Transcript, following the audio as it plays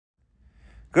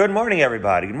Good morning,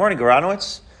 everybody. Good morning,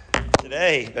 Goranowitz.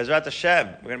 Today, Bezrat Hashem,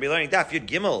 we're going to be learning Daf Yud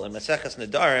Gimel and Maseches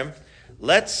Nedarim.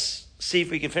 Let's see if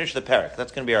we can finish the parak.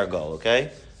 That's going to be our goal, okay?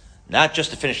 Not just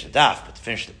to finish the Daf, but to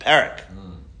finish the parak,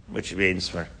 which means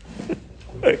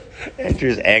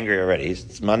Andrew's angry already.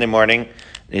 It's Monday morning, and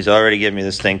he's already giving me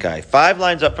this stink eye. 5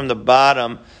 lines up from the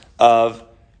bottom of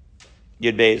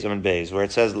Yud Beis Amud Beis, where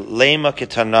it says Lema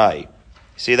Ketanai.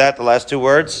 See that? The last 2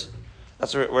 words?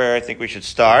 That's where I think we should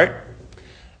start.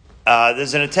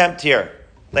 There's an attempt here.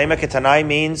 Lema Ketanai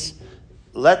means,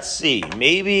 let's see,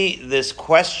 maybe this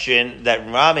question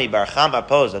that Rami Bar Chama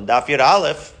posed on Daf Yud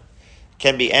Aleph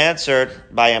can be answered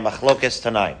by a Machlokes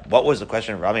Tanai. What was the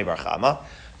question of Rami Bar Chama?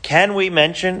 Can we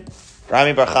mention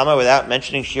Rami Bar Chama without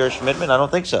mentioning Shira Schmidtman? I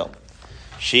don't think so.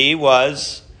 She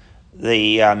was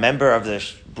the member of the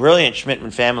brilliant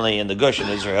Schmidtman family in the Gush in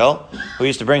Israel, who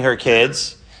used to bring her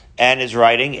kids, and is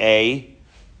writing a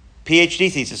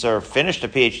PhD thesis, or finished a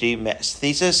PhD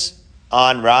thesis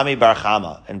on Rami Bar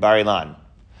Chama and Bar Ilan.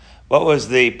 What was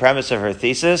the premise of her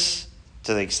thesis,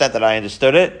 to the extent that I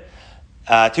understood it?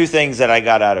 2 things that I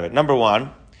got out of it. Number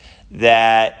 1,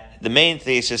 that the main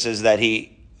thesis is that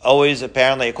he always,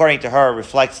 apparently, according to her,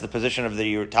 reflects the position of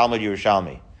the Talmud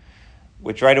Yerushalmi,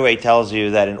 which right away tells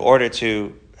you that in order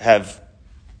to have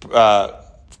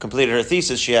completed her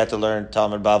thesis, she had to learn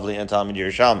Talmud Bavli and Talmud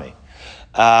Yerushalmi.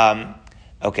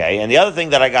 Okay, and the other thing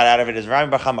that I got out of it is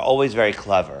Rami Bar Chama always very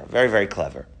clever, very, very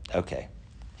clever. Okay.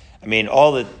 I mean,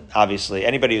 obviously,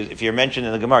 anybody, if you're mentioned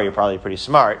in the Gemara, you're probably pretty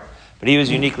smart, but he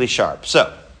was uniquely sharp.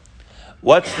 So,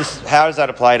 how does that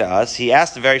apply to us? He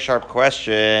asked a very sharp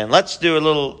question. Let's do a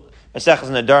little Maseches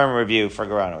Nedarim review for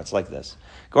Goranowitz. It's like this.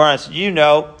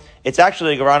 Goranowitz, it's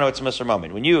actually a Goranowitz Musar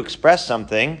moment. When you express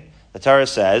something, the Torah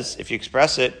says, if you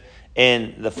express it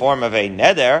in the form of a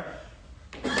neder,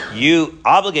 you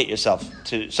obligate yourself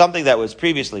to something that was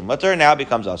previously mutter, now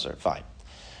becomes asur. Fine.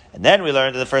 And then we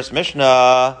learned in the first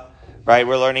Mishnah, right,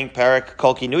 we're learning parak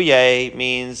kol kinuye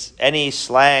means any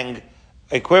slang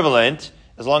equivalent,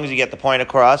 as long as you get the point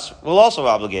across, will also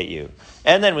obligate you.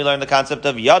 And then we learned the concept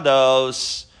of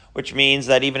yados, which means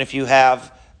that even if you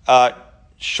have a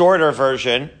shorter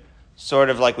version, sort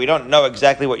of like we don't know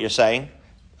exactly what you're saying,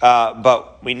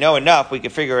 but we know enough, we can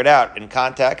figure it out in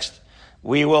context,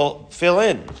 we will fill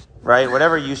in, right?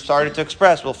 Whatever you started to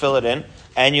express, we'll fill it in,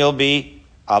 and you'll be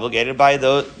obligated by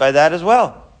that as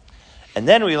well. And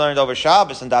then we learned over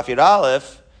Shabbos and Daf Yud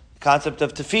Aleph the concept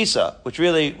of tefisa, which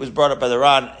really was brought up by the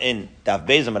Ran in Daf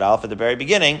Beis Amud Aleph at the very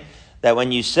beginning, that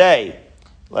when you say,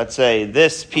 let's say,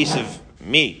 this piece of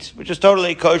meat, which is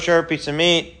totally kosher piece of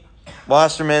meat,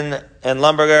 Wasserman and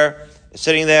Lumberger is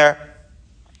sitting there,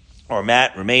 or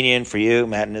Matt, Romanian for you,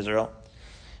 Matt in Israel,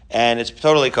 and it's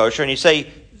totally kosher, and you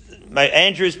say, my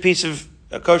Andrew's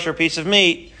a kosher piece of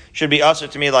meat should be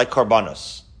asur to me like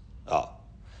korbanos. Oh.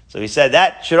 So he said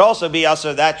that should also be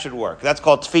asur, that should work. That's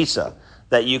called tfisa,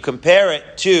 that you compare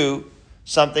it to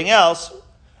something else,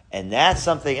 and that's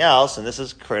something else, and this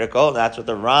is critical, and that's what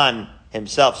the Ran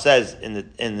himself says in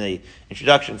the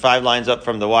introduction, 5 lines up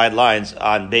from the wide lines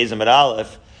on Beis Amud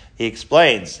Aleph. He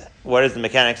explains what is the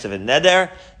mechanics of a neder.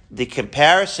 The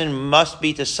comparison must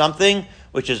be to something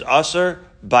which is asur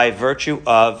by virtue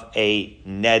of a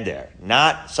neder,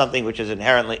 not something which is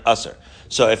inherently asur.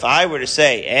 So if I were to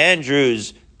say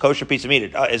Andrew's kosher piece of meat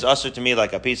is asur to me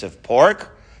like a piece of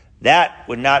pork, that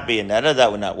would not be a neder,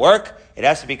 that would not work. It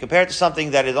has to be compared to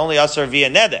something that is only asur via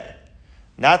neder,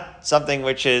 not something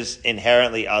which is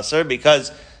inherently asur,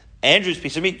 because Andrew's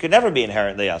piece of meat could never be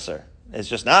inherently asur. It's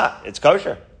just not. It's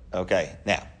kosher. Okay,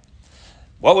 now,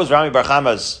 what was Rami Bar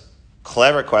Chama's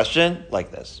clever question?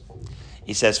 Like this.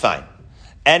 He says, fine.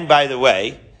 And by the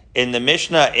way, in the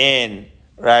Mishnah on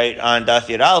Daf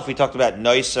Yud Aleph, we talked about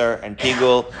noiser and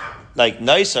pigul. Like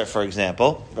noiser, for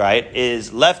example, right,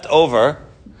 is left over,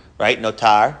 right,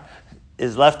 notar,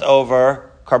 is left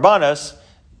over karbanos,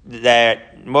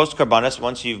 that most karbanos,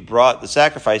 once you've brought the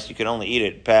sacrifice, you can only eat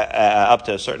it up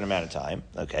to a certain amount of time,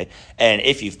 okay? And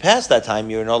if you've passed that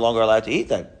time, you're no longer allowed to eat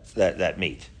that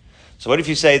meat. So what if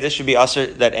you say this should be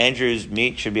asur, that Andrew's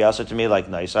meat should be asur to me like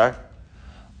noiser?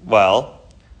 Well,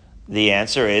 the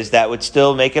answer is that would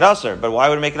still make it asur. But why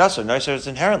would it make it asur? Noiser is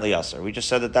inherently asur. We just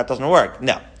said that doesn't work.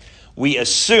 No. We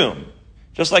assume,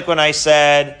 just like when I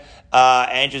said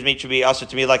Andrew's meat should be asur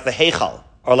to me like the heichal,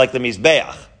 or like the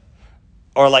mizbeach,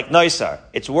 or like noiser.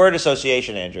 It's word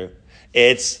association, Andrew.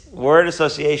 It's word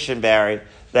association, Barry,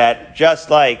 that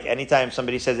just like anytime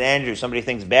somebody says Andrew, somebody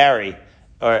thinks Barry,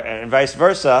 and vice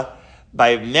versa.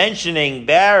 By mentioning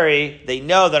Barry, they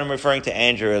know that I'm referring to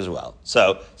Andrew as well.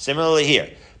 So, similarly here,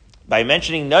 by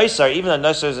mentioning Noisar, even though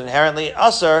Noisar is inherently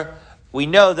Asar, we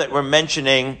know that we're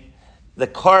mentioning the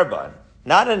korban,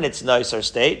 not in its nicer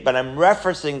state, but I'm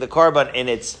referencing the korban in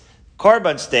its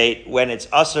korban state when it's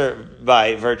usher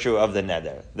by virtue of the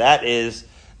neder. That is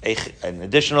an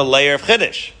additional layer of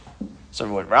chiddush.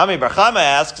 So what Rami Bar Chama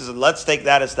asks is, let's take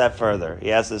that a step further.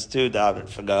 He asked this too, David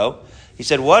Fago. He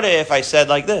said, what if I said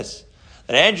like this?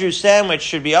 That Andrew's sandwich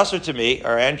should be usher to me,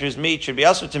 or Andrew's meat should be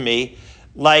usher to me,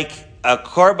 like a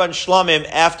korban shlomim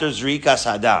after zrikas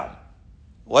hadam.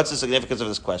 What's the significance of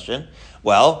this question?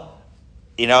 Well,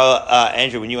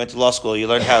 Andrew, when you went to law school, you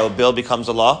learned how a bill becomes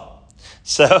a law.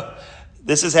 So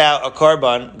this is how a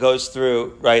korban goes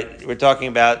through, right? We're talking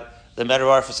about the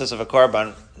metamorphosis of a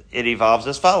korban. It evolves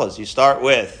as follows. You start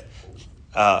with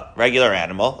a regular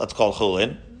animal, that's called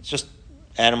chulin. It's just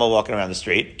animal walking around the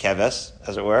street, keves,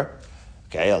 as it were.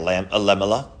 Okay, a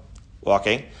lemela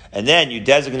walking. And then you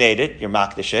designate it, you're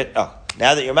makdish it. Oh,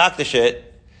 now that you're makdish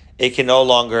it, it can no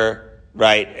longer,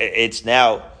 right, it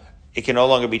can no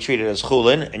longer be treated as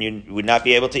chulin, and you would not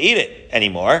be able to eat it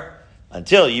anymore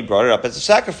until you brought it up as a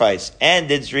sacrifice and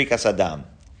did zrikas adam.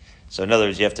 So in other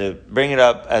words, you have to bring it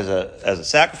up as a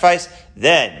sacrifice,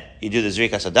 then you do the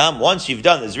zrikas adam. Once you've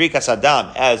done the zrikas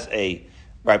adam as a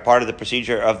part of the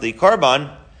procedure of the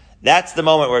korban, that's the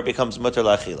moment where it becomes mutar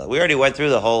la'achila. We already went through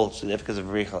the whole significance of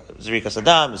zrikas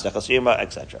adam, zechas yuma,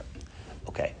 etc.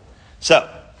 Okay, so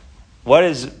what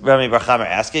is Rami Bar Chama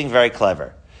asking? Very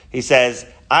clever. He says,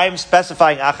 I'm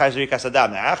specifying achar zrikas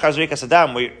adam. Now, achar zrikas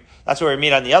adam, that's where we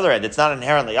meet on the other end. It's not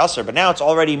inherently usher, but now it's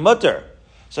already mutar.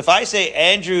 So if I say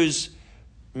Andrew's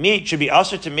meat should be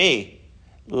usher to me,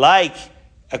 like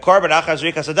a korban achar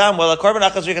zrikas adam, well, a korban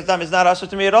achar zrikas adam is not usher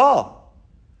to me at all.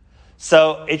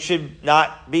 So it should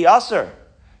not be usher.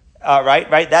 Right?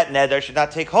 That neder should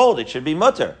not take hold. It should be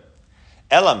mutar.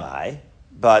 Elamai,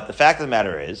 but the fact of the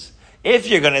matter is, if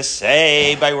you're going to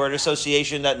say by word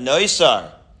association that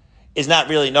noisar is not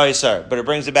really noisar, but it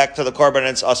brings it back to the korban in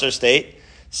its usher state,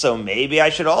 so maybe I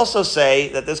should also say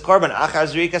that this korban achar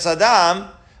zrikas adam,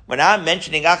 when I'm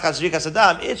mentioning achar zrikas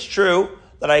adam, it's true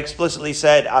that I explicitly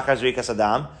said achar zrikas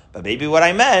adam, but maybe what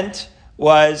I meant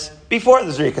was before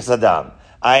the zrikas adam.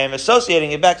 I am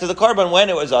associating it back to the korban when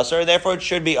it was usher, and therefore it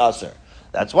should be usher.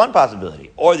 That's one possibility.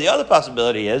 Or the other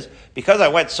possibility is, because I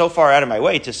went so far out of my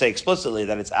way to say explicitly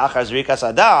that it's achar zrikas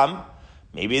adam,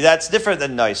 maybe that's different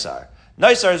than noisar.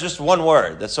 Noisar is just one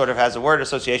word that sort of has a word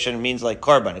association and means like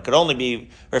korban. It could only be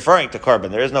referring to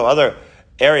korban. There is no other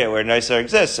area where noisar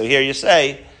exists. So here you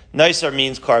say, noisar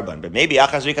means korban. But maybe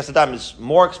achar zrikas adam is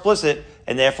more explicit,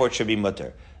 and therefore it should be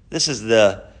mutar. This is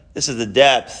the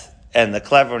depth and the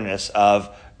cleverness of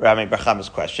Rami Bar Chama's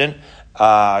question.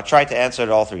 I tried to answer it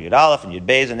all through Yud Aleph and Yud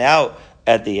Beis, and now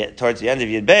towards the end of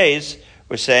Yud Beis,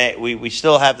 we're saying we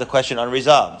still have the question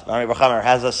unresolved. Rami Bar Chama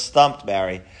has us stumped,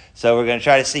 Barry. So we're going to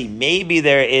try to see maybe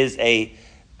there is a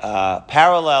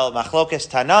parallel machlokes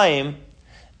tanaim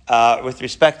with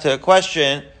respect to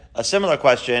a similar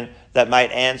question that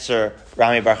might answer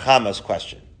Rami Bar Chama's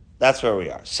question. That's where we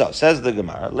are. So says the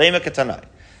Gemara, Lema Ketanai.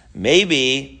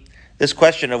 Maybe this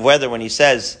question of whether when he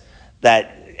says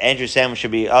that Andrew's sandwich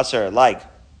should be usher like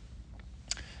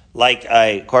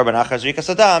a korban achar zrikas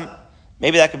adam,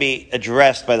 maybe that could be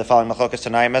addressed by the following machlokes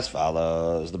tanaim as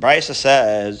follows. The Brisa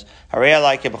says, Harei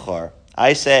alai kebechor.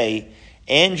 I say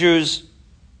Andrew's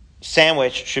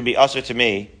sandwich should be usher to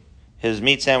me. His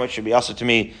meat sandwich should be usher to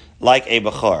me like a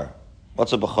bechor.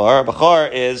 What's a bechor? A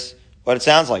bechor is what it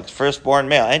sounds like, firstborn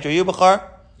male. Andrew, you bechor?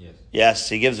 Yes. Yes,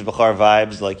 he gives bechor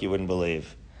vibes like you wouldn't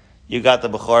believe. You got the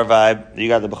bechor vibe, you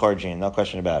got the bechor gene, no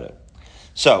question about it.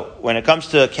 So, when it comes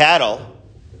to cattle,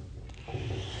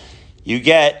 you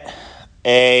get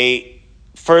a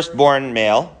firstborn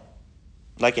male,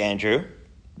 like Andrew,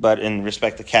 but in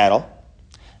respect to cattle,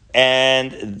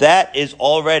 and that is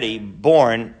already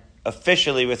born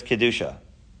officially with Kedusha.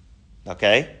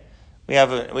 Okay? We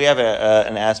have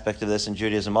an aspect of this in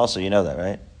Judaism also, you know that,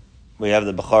 right? We have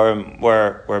the Bechorim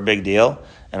were a big deal,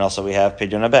 and also we have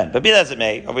Pidyon Haben. But be that as it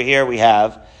may, over here we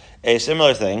have a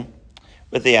similar thing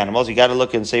with the animals. You got to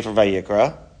look in Sefer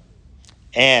Vayikra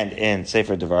and in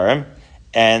Sefer Devarim,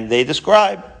 and they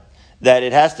describe that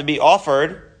it has to be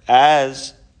offered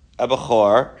as a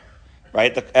Bechor,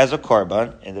 right, as a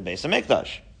korban in the Beis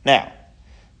HaMikdash. Now,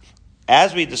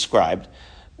 as we described,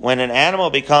 when an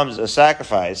animal becomes a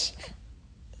sacrifice,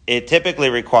 it typically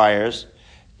requires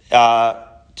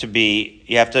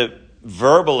you have to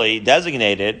verbally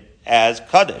designate it as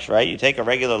Kodesh, right? You take a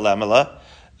regular lemela,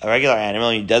 a regular animal,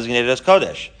 and you designate it as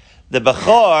Kodesh. The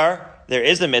Bechor, there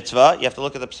is a mitzvah. You have to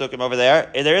look at the psukim over there.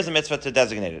 There is a mitzvah to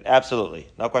designate it. Absolutely.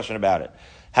 No question about it.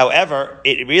 However,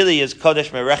 it really is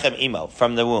Kodesh Merechem Imo,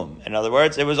 from the womb. In other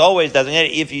words, it was always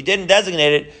designated. If you didn't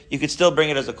designate it, you could still bring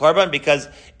it as a korban because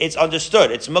it's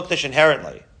understood. It's mukdash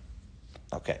inherently.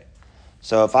 Okay.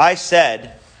 So if I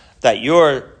said that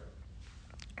your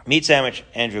meat sandwich,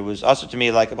 Andrew, was also to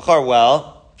me like a bechor,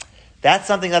 well, that's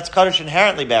something that's Kodesh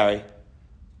inherently, Barry.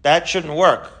 That shouldn't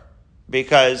work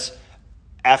because,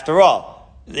 after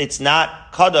all, it's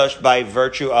not Kodesh by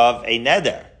virtue of a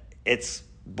neder. It's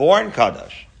born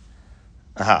Kadosh.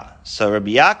 So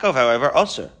Rabbi Yaakov, however,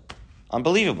 Osir.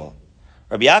 Unbelievable.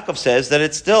 Rabbi Yaakov says that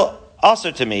it's still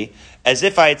Osir to me, as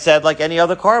if I had said like any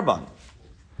other korban.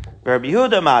 Rabbi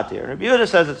Yehuda Matir. Rabbi Yehuda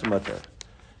says it's mutter.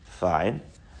 Fine.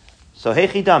 So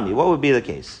Hechi Dami, what would be the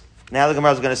case? Now the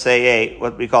Gemara is going to say, hey,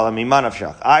 what we call a Miman of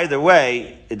Shach. Either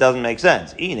way, it doesn't make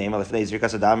sense. If you're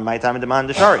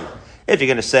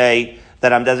going to say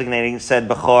that I'm designating said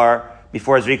Bechor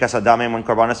before Zrikas Adamim when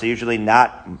Korbanos are usually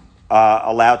not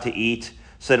allowed to eat,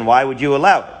 so then why would you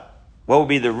allow it? What would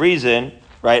be the reason,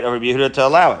 right, of Rabbi Yehuda to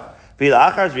allow it?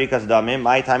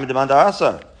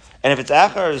 And if it's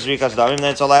Achar Zrikas Adamim,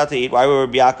 then it's allowed to eat. Why would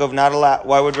Rabbi Yaakov not allow?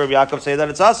 Why would Rabbi Yaakov say that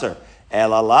it's Asr?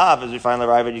 El Alav, as we finally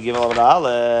arrive at, you give a little bit of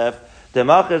Aleph.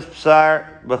 Demach is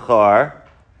Psar Bechor,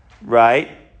 right?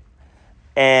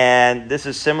 And this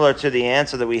is similar to the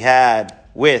answer that we had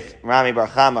with Rami Bar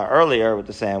Chama earlier with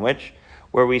the sandwich,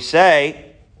 where we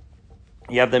say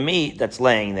you have the meat that's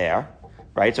laying there,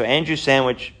 right? So Andrew's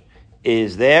sandwich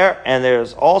is there, and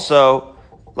there's also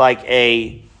like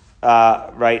a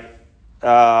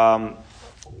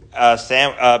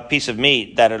piece of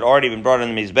meat that had already been brought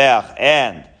in the mizbeach,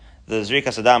 and the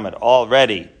Zrikas Adam had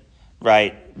already,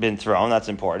 right, been thrown. That's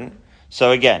important.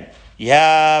 So again, you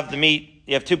have the meat.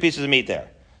 You have two pieces of meat there.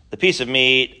 The piece of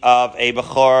meat of a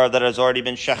bechor that has already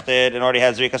been shechted and already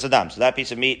has Zrikas Adam. So that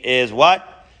piece of meat is what?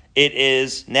 It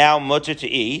is now mutter to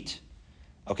eat.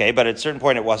 Okay, but at a certain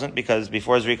point it wasn't, because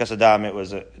before Zrikas Adam it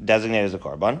was designated as a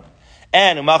korban.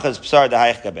 And umachas psar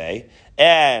dehayich gabei.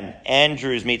 And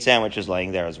Andrew's meat sandwich is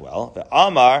laying there as well. The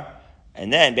Amar,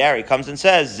 and then Barry comes and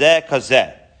says, Zeh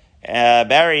kazeh.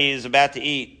 Barry is about to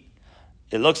eat.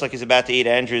 It looks like he's about to eat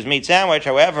Andrew's meat sandwich.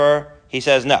 However, he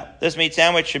says, no, this meat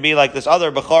sandwich should be like this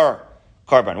other Bechor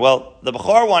korban. Well, the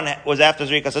Bechor one was after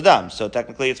Zrikas Adam, so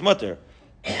technically it's mutter.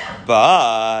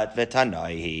 But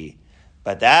v'tanaihi.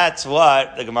 But that's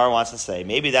what the Gemara wants to say.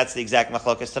 Maybe that's the exact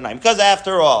machlokas tonight. Because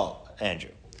after all, Andrew,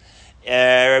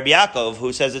 Rabbi Yaakov,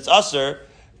 who says it's usher,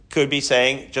 could be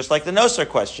saying, just like the Nosar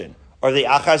question, or the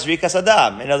Achaz Rikas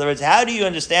Adam. In other words, how do you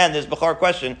understand this Bechor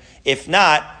question, if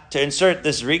not to insert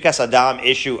this Rikas Adam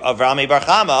issue of Rami Bar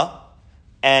Chama,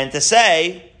 and to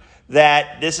say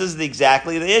that this is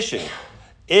exactly the issue?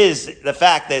 Is the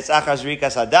fact that it's Achaz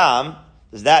Rikas Adam,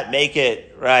 does that make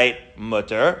it, right,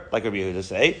 mutter, like Rabbi Yehuda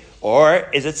say? Or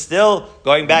is it still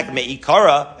going back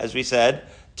me'ikara, as we said,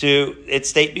 to its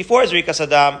state before Zrikas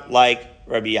Adam, like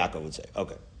Rabbi Yaakov would say?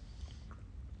 Okay.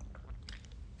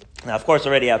 Now, of course,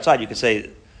 already outside, you could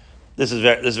say this is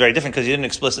very different, because you didn't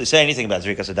explicitly say anything about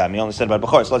Zrikas Adam. You only said about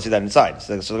Bechor, so let's see that inside.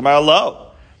 So the Gemara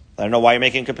low. I don't know why you're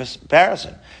making a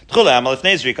comparison.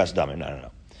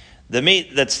 No. The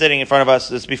meat that's sitting in front of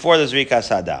us is before the Zrikas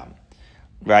Adam.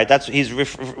 Right?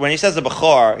 When he says the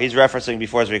Bechor, he's referencing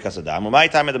before Zrikas Adam.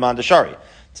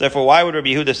 So therefore, why would Rabbi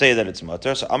Yehuda say that it's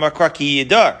mutter? So Amar Kra ki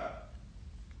yidar.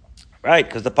 Right?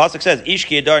 Because the pasuk says, Ish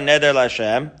ki yidar neder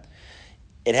l'Hashem.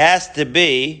 It has to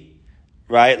be,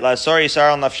 right, la'asor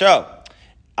yisar al nafsho.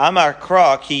 Amar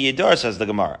Kra ki yidar, says the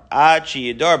Gemara. Ad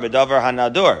shi yidar b'davar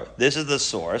hanadur. This is the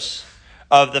source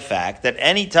of the fact that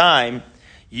any time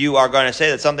you are going to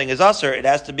say that something is usher, it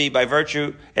has to be by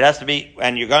virtue,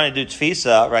 and you're going to do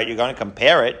tfisa, right, you're going to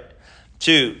compare it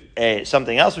to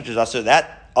something else which is usher.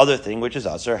 That other thing which is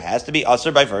usher has to be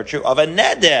usher by virtue of a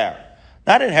neder,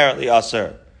 not inherently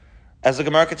usher. As the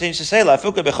Gemara continues to say,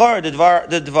 la'afuka bechor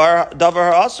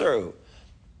davar ha'asru.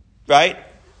 Right?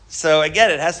 So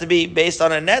again, it has to be based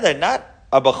on a neder, not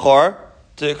a bechor,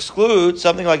 to exclude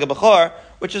something like a bechor,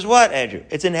 which is what, Andrew?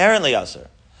 It's inherently usher.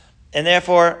 And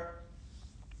therefore,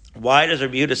 why does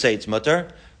Rabbi Yehuda say it's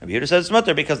mutter? Rabbi Yehuda says it's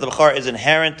mutter because the bechor is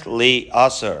inherently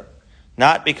asur,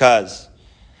 not because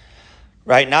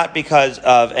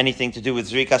of anything to do with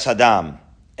Zrikas Hadam.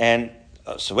 And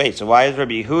so why is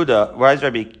Rabbi Yaakov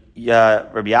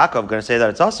going to say that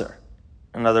it's asur?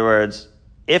 In other words,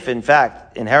 if in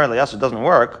fact inherently asur doesn't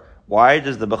work, why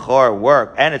does the bechor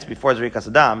work? And it's before Zrikas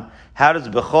Hadam. How does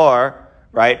bechor,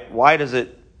 right? Why does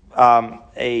it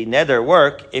a neder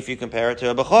work if you compare it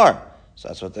to a bechor? So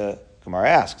that's what the Gemara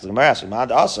asks. The Gemara asks,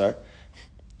 Mad Asar,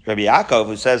 Rabbi Yaakov,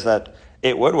 who says that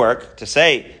it would work, to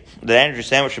say that Andrew's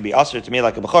sandwich should be Asar to me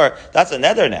like a Bechor, that's a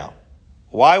neder now.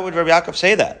 Why would Rabbi Yaakov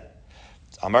say that?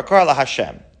 Amar Kar la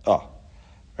Hashem. Oh,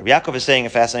 Rabbi Yaakov is saying a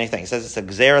fascinating thing. He says it's a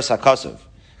Gzeras HaKosuv.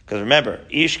 Because remember,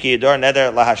 Ish ki yador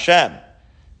neder la Hashem.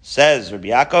 Says Rabbi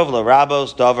Yaakov,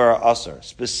 L'rabos davar aser.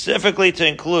 Specifically to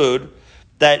include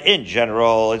that in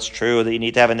general, it's true that you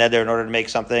need to have a neder in order to make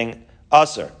something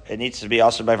aser. It needs to be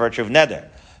aser by virtue of neder.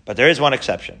 But there is one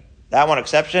exception. That one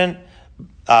exception,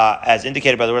 as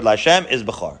indicated by the word la Hashem, is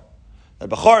Bechor. The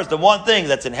Bechor is the one thing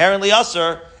that's inherently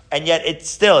aser, and yet it's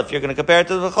still, if you're going to compare it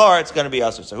to the Bechor, it's going to be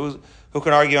aser. So who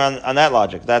can argue on that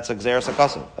logic? That's a Gzeras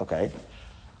HaKosuv. Okay.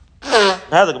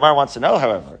 Now the Gemara wants to know,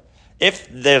 however, if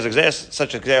there's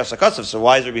such a Gzeras HaKosuv, so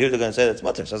why is Rabbi Yehuda going to say that's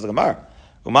mutter? Says the Gemara.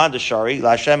 Uman deshari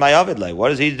l'Hashem ayavid.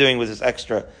 What is he doing with this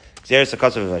extra Gzeras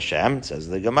HaKosuv of Hashem? Says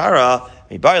the Gemara.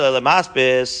 Mibarle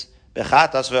lemaspis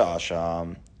bechatas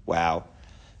ve'asham. Wow.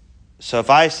 So if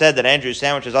I said that Andrew's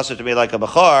sandwich is usher to me like a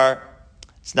Bechor,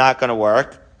 it's not going to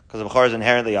work because the Bechor is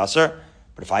inherently usher.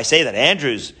 But if I say that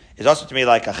Andrew's is usher to me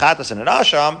like a chatas and an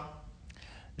asham,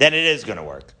 then it is going to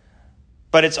work.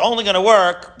 But it's only going to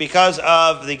work because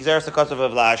of the Gzeras HaKosuv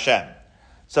of La Hashem.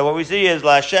 So what we see is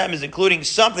La Hashem is including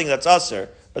something that's usher,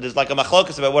 but there's like a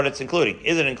machlokas about what it's including.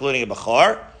 Is it including a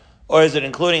Bechor, or is it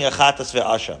including a chatas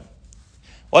ve'asham?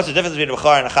 What's the difference between a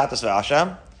Bechor and a chatas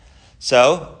ve'asham?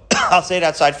 So I'll say it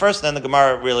outside first, and then the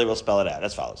Gemara really will spell it out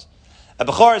as follows. A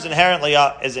Bechor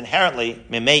is inherently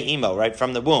mimei imo, right,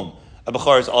 from the womb. A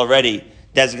Bechor is already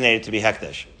designated to be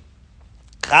hekdesh.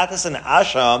 Chatas and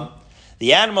asham,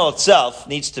 the animal itself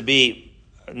needs to be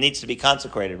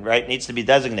consecrated, right? Needs to be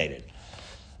designated.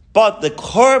 But the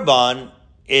korban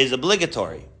is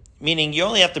obligatory, meaning you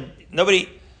only have to,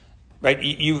 right?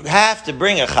 You have to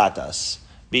bring a chatas.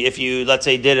 If you, let's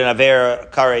say, did an aver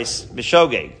kares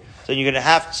b'shogeg.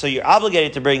 So you're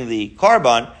obligated to bring the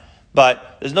korban,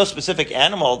 but there's no specific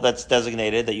animal that's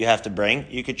designated that you have to bring.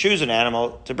 You could choose an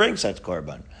animal to bring such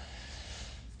korban.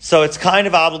 So it's kind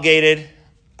of obligated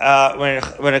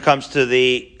when it comes to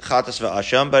the chatas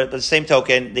ve'asham, but at the same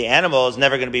token, the animal is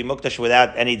never going to be mukdash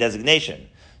without any designation.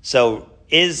 So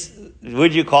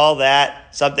would you call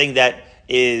that something that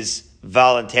is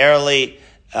voluntarily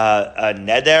a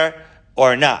neder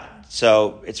or not?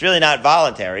 So it's really not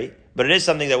voluntary, but it is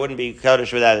something that wouldn't be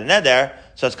kodesh without a neder.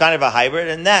 So it's kind of a hybrid,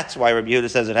 and that's why Rabbi Yehuda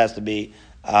says it has to be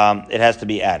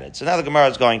added. So now the Gemara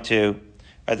is going to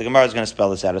spell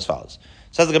this out as follows.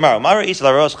 Says the Gemara, now there's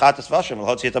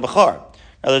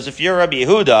if you're Rabbi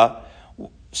Yehuda,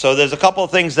 so there's a couple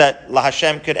of things that La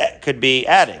Hashem could be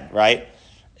adding, right?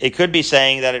 It could be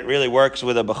saying that it really works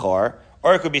with a Bechor,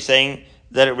 or it could be saying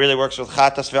that it really works with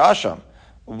Chatas ve'asham.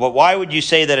 But why would you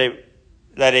say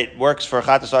that it works for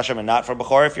Chatas ve'asham and not for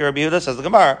Bechor if you're Rabbi Yehuda? Says the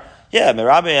Gemara, yeah,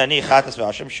 Merabi ani Chatas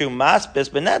ve'asham shu maspis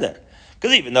beneder.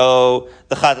 Because even though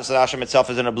the Chatas ve'asham itself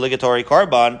is an obligatory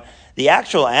korban, the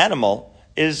actual animal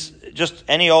is just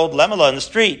any old lemela in the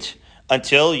street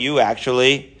until you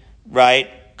actually, right,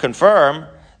 confirm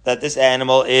that this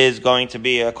animal is going to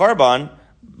be a korban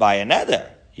by a neder.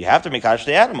 You have to mikadosh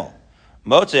the animal.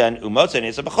 Motzeh and umotzeh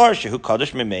is a bechor shehu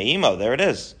kadosh mimeimo. There it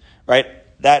is, right?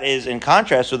 That is in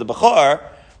contrast with the bechor,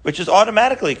 which is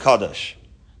automatically kadosh.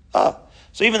 Oh,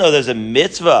 so even though there's a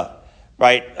mitzvah,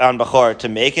 right, on bechor to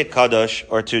make it kadosh,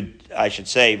 or to, I should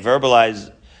say,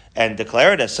 verbalize and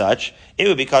declare it as such, it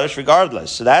would be kaddish regardless.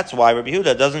 So that's why Rabbi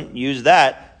Yehuda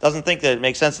doesn't think that it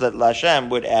makes sense that Lashem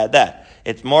would add that.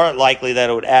 It's more likely that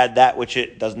it would add that which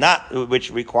it does not, which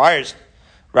requires,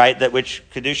 right, that which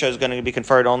kedusha is going to be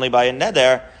conferred only by a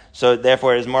neder. So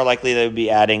therefore, it is more likely that it would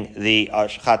be adding the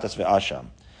chatas ve'asham.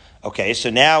 Okay, so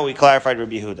now we clarified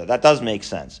Rabbi Yehuda. That does make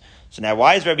sense. So now,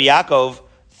 why does Rabbi Yaakov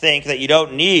think that you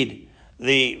don't need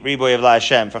the riboy of La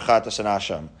Hashem for chatas and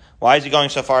asham? Why is he going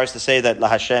so far as to say that La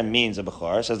Hashem means a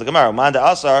Bechor? Says the Gemara, Manda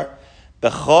Asar,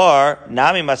 Bechor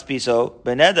nami maspiso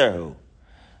benederhu.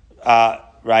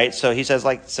 Right? So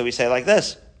we say like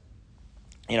this.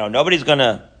 Nobody's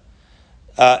gonna,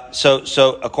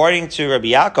 so according to Rabbi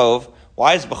Yaakov,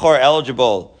 why is Bechor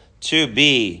eligible to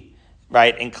be,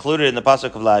 right, included in the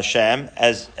pasuk of La Hashem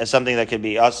as something that could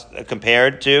be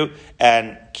compared to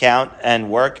and count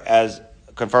and work as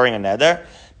conferring a neder?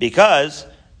 Because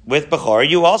with Bechor,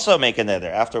 you also make a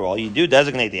neder. After all, you do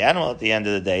designate the animal at the end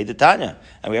of the day, the Tanya.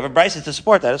 And we have a brisa to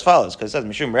support that as follows. Because it says,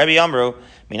 Mishum Rebbe Amru,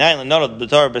 Minayin l'nonot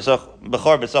b'tor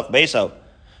Bechor b'soch beso,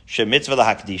 shemitzvah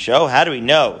l'hakdisho. How do we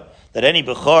know that any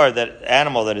Bechor, that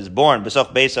animal that is born,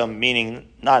 b'soch beso, meaning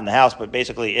not in the house, but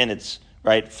basically in its,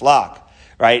 right, flock,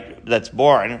 right, that's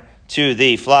born to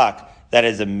the flock, that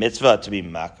is a mitzvah to be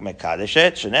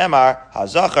mekadeshet, shenemar,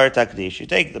 hazachar takdish. You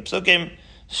take the psukim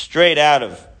straight out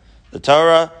of the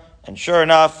Torah, and sure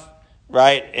enough,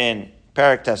 right, in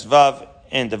Perek Tes Vav,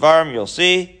 in Devarim, you'll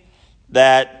see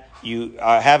that you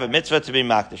have a mitzvah to be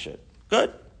makdashit.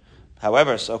 Good.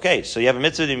 However, so you have a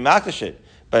mitzvah to be makdashit,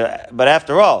 but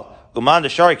after all, uman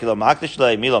deshari kilo makdash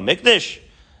le milo mikdash.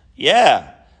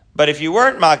 Yeah, but if you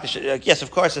weren't makdashit, yes,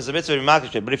 of course, it's a mitzvah to be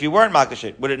makdashit. But if you weren't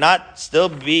makdashit, would it not still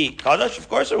be kadosh? Of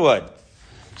course, it would.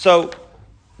 So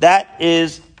that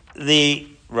is the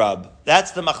rub.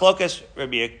 That's the machlokas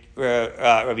Rabbi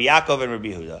Yaakov and Rabbi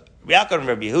Yehuda. Rabbi Yaakov and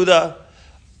Rabbi Yehuda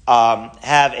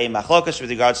have a machlokas with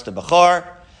regards to bechor.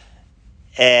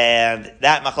 And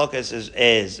that machlokas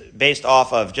is based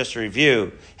off of, just to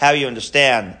review, how you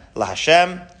understand la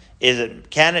Hashem.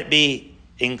 Can it be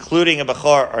including a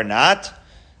bechor or not?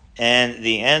 And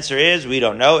the answer is, we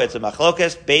don't know. It's a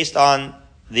machlokas based on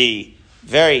the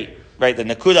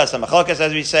nekudas machlokas,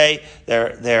 as we say.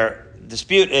 Their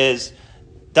dispute is,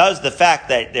 does the fact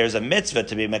that there's a mitzvah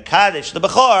to be mekadesh the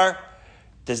bechor,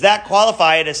 does that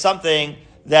qualify it as something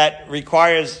that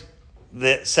requires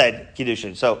the said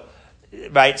kiddushin? So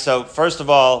first of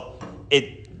all,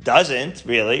 it doesn't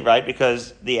really, right?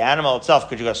 Because the animal itself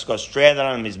could just go stranded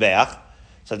on the mizbeach,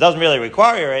 so it doesn't really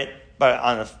require it. But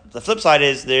on the flip side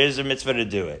there is a mitzvah to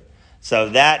do it. So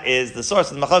that is the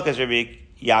source of the machlokas Rabbi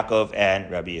Yaakov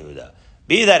and Rabbi Yehuda.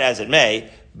 Be that as it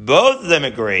may, both of them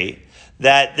agree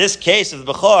that this case of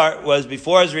the bechor was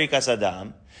before Zrikas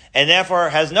Adam, and therefore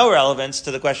has no relevance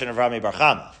to the question of Rami Bar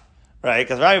Chama, right?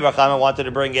 Because Rami Bar Chama wanted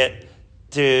to bring it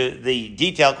to the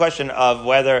detailed question of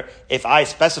whether, if I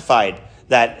specified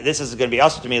that this is going to be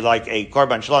also to me like a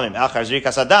korban shlomim achar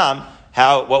zrikas adam,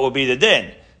 what would be the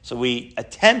din? So we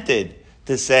attempted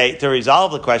to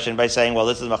resolve the question by saying, well,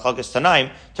 this is machlokas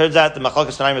tanaim. Turns out the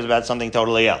machlokas tanaim is about something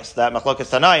totally else. That machlokas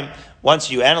tanaim,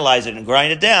 once you analyze it and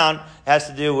grind it down, has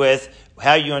to do with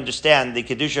how you understand the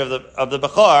kedusha of the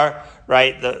bechor,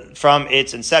 right? From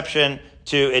its inception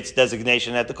to its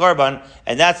designation at the korban,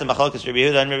 and that's the machlokas Rabbi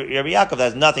Yehuda and Rabbi Yaakov. That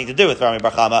has nothing to do with Rami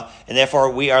Bar Chama, and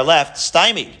therefore we are left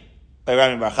stymied by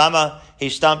Rami Bar Chama. He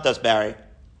stumped us, Barry.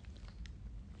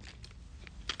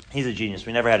 He's a genius.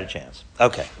 We never had a chance.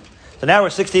 Okay, so now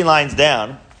we're 16 lines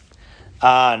down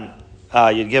on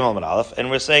Yud Gimel and Aleph, and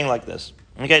we're saying like this.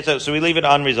 Okay, so we leave it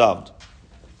unresolved.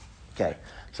 Okay,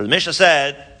 so the Mishnah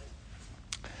said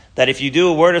that if you do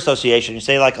a word association, you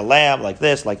say like a lamb, like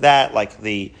this, like that, like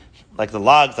the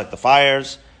logs, like the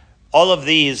fires, all of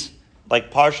these,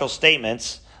 like partial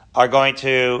statements, are going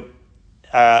to,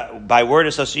 by word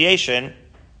association,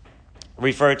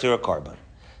 refer to a korban.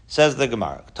 Says the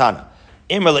Gemara, Tana,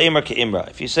 Imra la'imra ka'imra.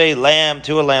 If you say lamb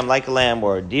to a lamb, like a lamb,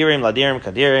 or dirim ladirim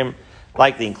kadirim,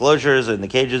 like the enclosures and the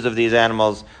cages of these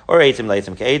animals, or eitzim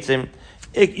la'eitzim ka'eitzim,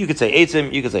 you could say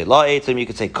eitzim, you could say la eitzim, you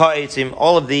could say ka'eitzim.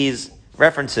 All of these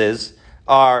references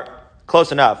are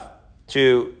close enough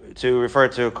to refer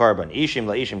to a korban. Ishim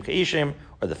la ishim ka'ishim,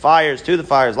 or the fires, to the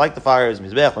fires, like the fires,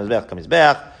 mizbech, mizbech ka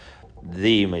mizbech,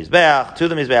 the mizbech, to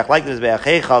the mizbech, like the mizbech,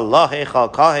 heichal, la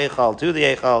heichal, ka heichal, to the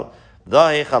heichal, the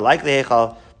heichal, like the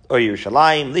heichal, or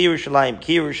Yerushalayim, li Yerushalayim,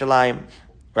 ki Yerushalayim,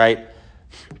 right?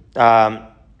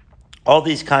 All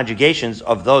these conjugations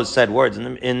of those said words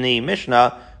in the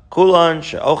Mishnah, kulan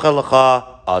she'ochel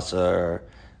lecha aser.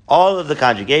 All of the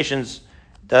conjugations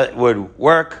that would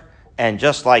work, and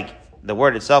just like the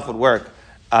word itself would work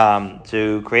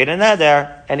to create a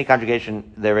neder, any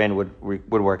conjugation therein would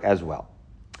work as well.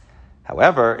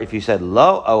 However, if you said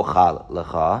lo ochal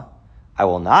lecha, I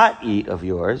will not eat of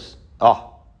yours,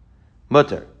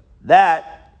 mutter,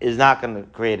 that is not going to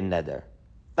create a neder.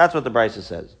 That's what the Brisa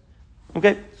says.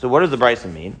 Okay, so what does the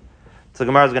Brisa mean? So the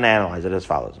Gemara is going to analyze it as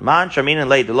follows: Man shamin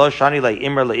lei delo shani lei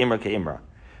imra leimra keimra.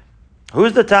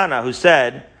 Who's the Tana who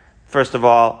said, first of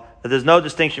all, that there's no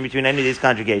distinction between any of these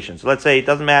conjugations? So let's say it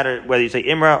doesn't matter whether you say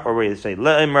imra or whether you say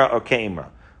leimra or keimra.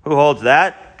 Who holds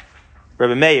that?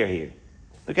 Rabbi Meir here.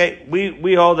 Okay,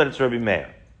 we hold that it's Rabbi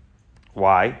Meir.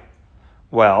 Why?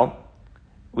 Well,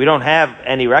 we don't have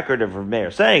any record of Rabbi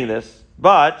Meir saying this,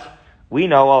 but we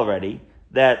know already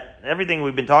that everything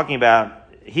we've been talking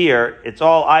about here, it's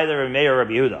all either Rabbi Meir or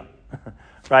Rabbi Yehuda.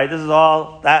 Right? This is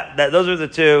all those are the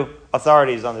two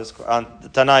authorities on the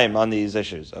Tanaim on these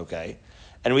issues, okay?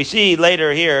 And we see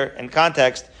later here in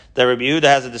context that Rabbi Yehuda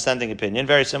has a dissenting opinion,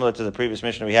 very similar to the previous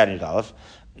Mishnah we had in Aleph.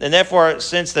 And therefore,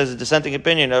 since there's a dissenting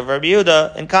opinion of Rabbi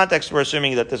Yehuda, in context we're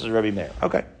assuming that this is Rabbi Meir.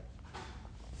 Okay.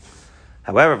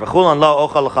 However, v'chulan lo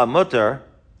ochal lecha mutter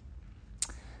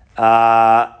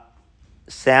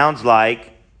sounds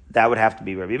like that would have to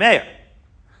be Rabbi Meir,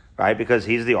 right? Because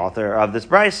he's the author of this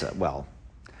brisa. Well,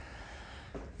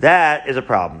 that is a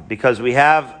problem, because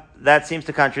that seems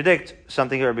to contradict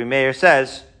something Rabbi Meir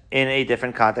says in a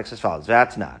different context as follows.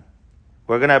 That's not.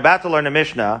 We're about to learn a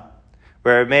Mishnah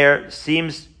where Rabbi Meir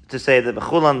seems to say that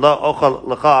v'chulan lo ochal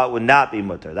lecha would not be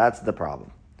mutter. That's the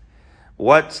problem.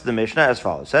 What's the Mishnah? As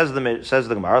follows. Says the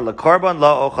Gemara, lekorban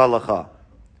lo ochal lecha.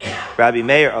 Rabbi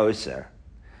Meir oser.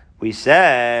 We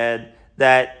said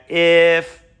that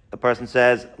if a person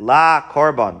says la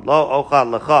korban lo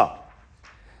ochal lecha,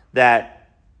 that,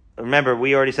 remember,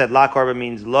 we already said la korban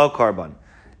means lo korban.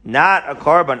 Not a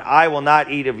korban, I will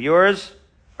not eat of yours.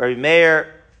 Rabbi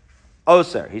Meir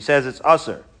oser. He says it's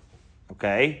oser.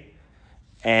 Okay?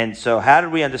 And so how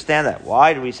did we understand that?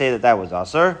 Why did we say that was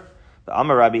oser? The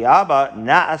Amar Rabbi Abba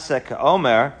na'aseh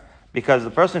ka'omer, because the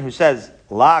person who says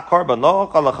la korban lo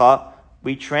ochal lecha,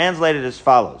 we translate it as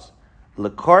follows: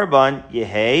 le korban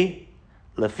yehei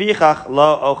lefichach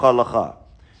lo ochal lecha.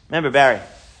 Remember, Barry,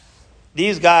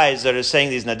 these guys that are saying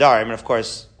these nadarim, and of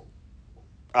course,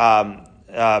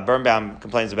 Birnbaum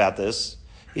complains about this.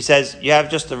 He says you have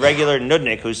just a regular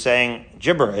nudnik who's saying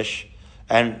gibberish,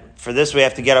 and for this we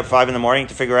have to get up 5 a.m.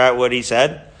 to figure out what he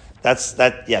said.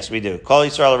 Yes, we do. Kol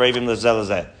Yisrael Ravim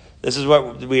Lezelazeh. This is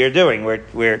what we are doing.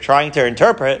 We're trying to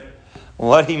interpret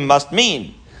what he must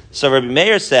mean. So Rabbi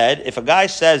Meir said, if a guy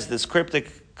says this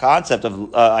cryptic concept of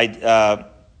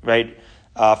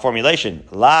formulation,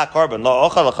 la korban lo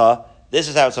ochal lecha, this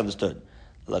is how it's understood.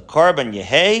 La korban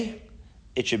yehei,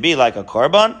 it should be like a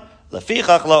korban.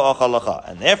 Lefichach lo ochal lecha,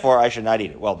 and therefore I should not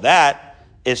eat it. Well, that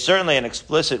is certainly an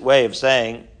explicit way of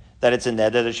saying that it's a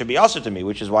neder that it should be asur to me,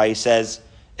 which is why he says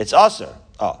it's asur.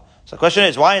 So the question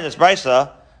is, why in this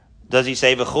brisa does he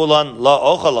say v'chulan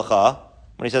lo ochal lecha?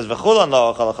 When he says v'chulan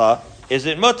lo ochal lecha, is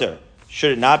it mutter?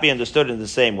 Should it not be understood in the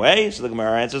same way? So the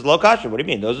Gemara answers lo kasha. What do you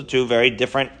mean? Those are two very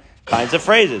different kinds of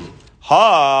phrases.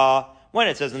 When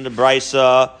it says in the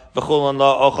brisa v'chulan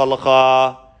lo ochal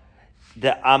lecha,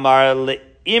 the amar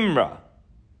le'imra.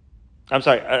 I'm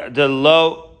sorry, the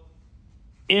lo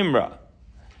imra.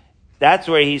 That's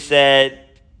where he said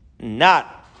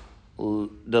not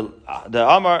the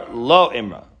amar lo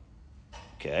imra.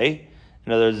 Okay.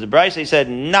 In other words, the brisa he said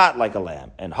not like a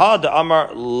lamb, and the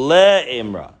amar le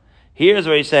imra. Here's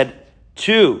where he said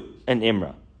to an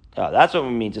imra. That's what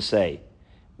we mean to say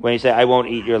when he say I won't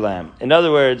eat your lamb. In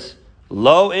other words,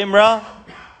 lo imra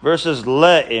versus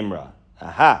le imra.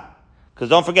 Aha. Because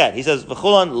don't forget, he says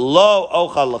v'chulan lo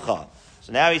ochal lecha.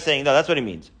 So now he's saying no. That's what he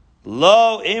means.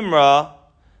 Lo imra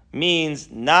means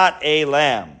not a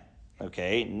lamb.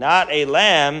 Okay, not a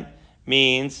lamb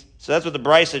means, so that's what the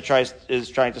brisa is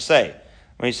trying to say.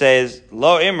 When he says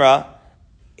lo imra,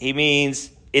 he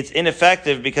means it's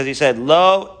ineffective because he said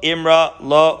lo imra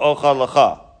lo ochal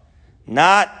lecha.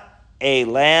 Not a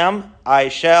lamb, I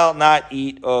shall not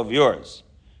eat of yours.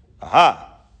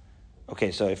 Aha. Okay,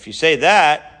 so if you say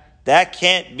that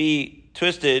can't be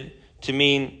twisted to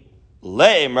mean le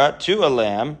imra, to a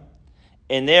lamb,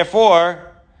 and therefore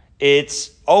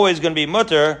it's always going to be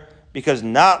mutter, because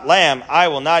not lamb, I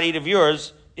will not eat of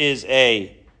yours, is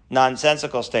a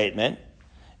nonsensical statement.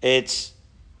 It's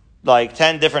like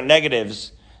 10 different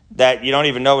negatives that you don't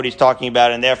even know what he's talking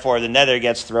about, and therefore the nether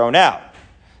gets thrown out.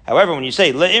 However, when you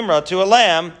say le'imra, to a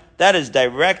lamb, that is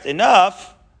direct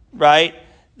enough, right,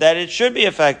 that it should be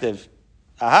effective.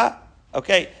 Aha.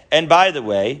 Okay. And by the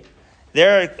way,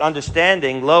 they're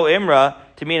understanding lo imra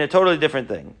to mean a totally different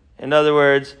thing. In other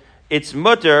words, it's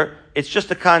mutter, it's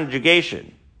just a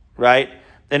conjugation, right?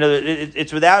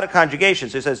 It's without a conjugation.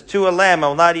 So it says, to a lamb, I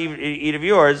will not eat of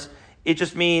yours. It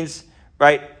just means,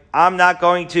 right, I'm not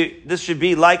going to, this should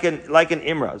be like an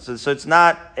imra. So it's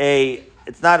not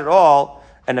at all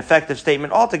an effective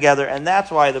statement altogether, and that's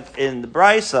why in the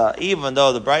brisa, even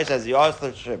though the brisa has the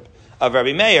authorship of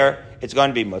Rabbi Meir, it's going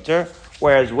to be mutter.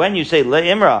 Whereas when you say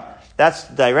le'imra, that's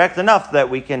direct enough that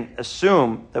we can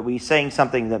assume that we're saying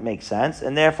something that makes sense,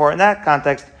 and therefore in that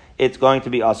context, it's going to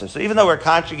be asur. So even though we're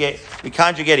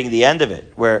conjugating the end of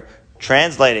it, we're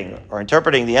translating or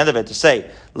interpreting the end of it to say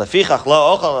lefichach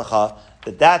lo ochal lecha,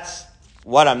 that's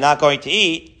what I'm not going to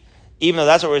eat, even though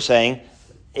that's what we're saying.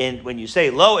 And when you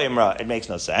say lo imra, it makes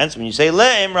no sense. When you say le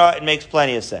imra, it makes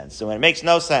plenty of sense. So when it makes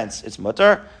no sense, it's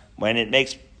mutter. When it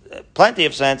makes plenty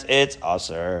of sense, it's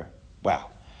asur. Wow.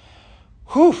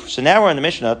 Whew. So now we're in the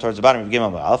Mishnah towards the bottom of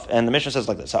Gimel Aleph, and the Mishnah says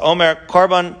like this: Omer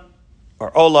korban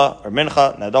or ola or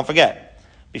mincha. Now don't forget,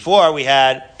 before we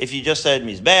had, if you just said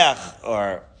mizbeach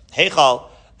or heichal,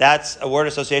 that's a word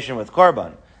association with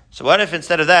korban. So what if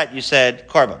instead of that you said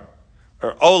korban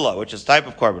or ola, which is a type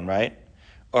of korban, right?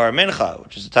 Or mincha,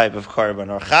 which is a type of korban,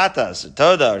 or chatas, or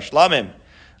toda, or shlamim.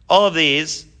 All of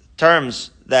these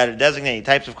terms that designate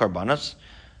types of korbanos.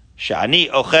 Shani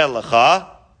ochel lecha,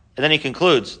 and then he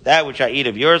concludes, that which I eat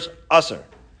of yours, asur.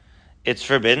 It's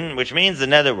forbidden, which means the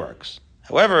nether works.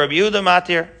 However, Rabbi Yehuda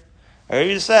matir. Rabbi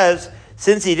Yehuda says,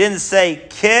 since he didn't say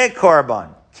ke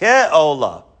korban,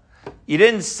 ke'ola. You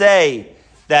didn't say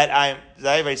that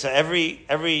so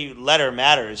every letter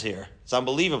matters here. It's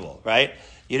unbelievable, right?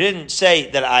 You didn't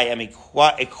say that I am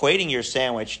equating your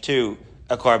sandwich to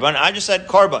a korban. I just said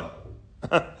korban.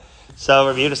 So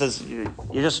Rabbi Yehuda says,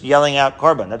 you're just yelling out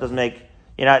korban. That doesn't make,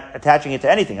 you're not attaching it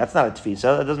to anything. That's not a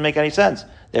tefisa. That doesn't make any sense.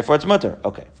 Therefore, it's mutter.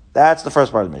 Okay. That's the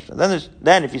first part of the Mishnah.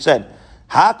 Then if you said,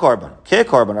 ha korban, ki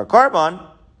korban, or korban,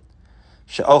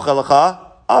 she'ochel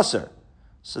lecha aser.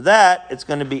 So that, it's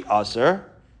going to be aser.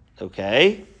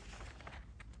 Okay.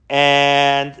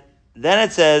 And then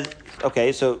it says,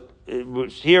 okay, so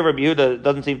here Rabbi Yehuda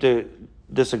doesn't seem to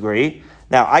disagree.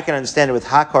 Now, I can understand it with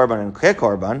ha korban and ke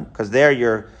korban, because there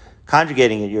you're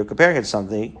conjugating it, you're comparing it to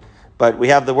something. But we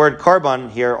have the word korban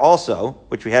here also,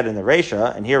 which we had in the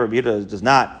Reisha, and here Rabbi Yehuda does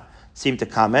not seem to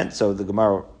comment, so the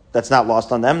Gemara, that's not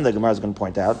lost on them. The Gemara is going to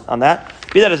point out on that.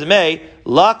 Be that as it may,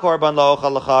 la korban la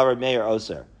ochal lecha Reb Meir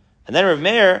oser. And then Reb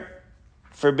Meir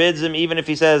forbids him, even if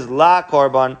he says la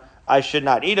korban, I should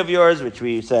not eat of yours, which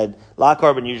we said la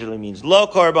korban usually means lo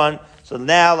korban. So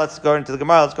now let's go into the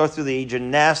Gemara. Let's go through the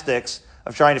gymnastics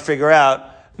of trying to figure out,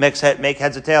 make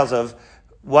heads or tails of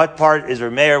what part is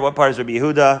Reb Meir, what part is Rabbi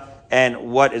Yehuda,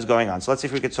 and what is going on. So let's see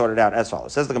if we can sort it out as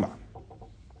follows. Says the Gemara.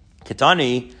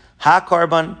 Kitani, ha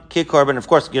korban, ki korban. Of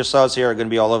course, Girsahs here are going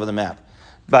to be all over the map.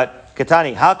 But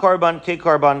Kitani, ha korban, ki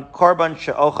korban, korban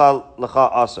she'ochal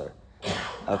lecha aser.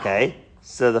 Okay.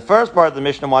 So the first part of the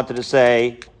Mishnah wanted to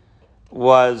say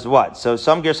was what? So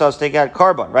some Girsahs take out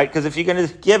korban, right? Because if you're going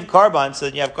to give korban, so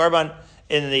then you have korban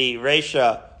in the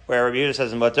Reisha where Rabbi Yehuda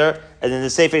says mutter, and then the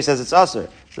Sefer says it's aser.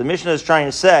 So the Mishnah is trying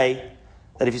to say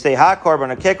that if you say ha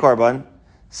korban or ke korban,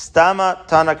 stama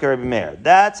tana ke Rabbi Meir.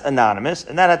 That's anonymous,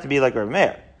 and that had to be like Rabbi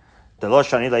Meir. The lo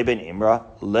shani le'ben imra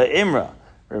le'imra.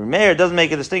 Rabbi Meir doesn't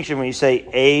make a distinction when you say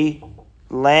a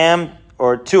lamb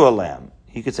or to a lamb.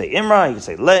 You could say imra, you could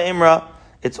say le'imra.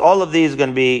 It's all of these going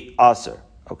to be aser.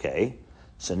 Okay.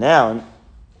 So now,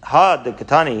 ha the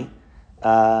katani.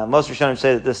 Most Rishonim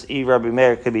say that this Rabbi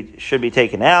Meir should be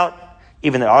taken out.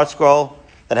 Even the art scroll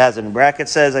that has it in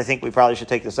brackets says, I think we probably should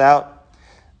take this out.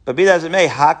 But be that as it may,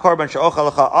 ha korban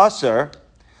she'ochal lecha aser.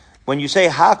 When you say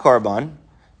ha korban,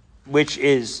 which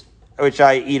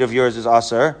I eat of yours is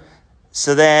aser.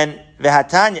 So then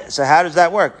vehatanya. So how does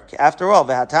that work? After all,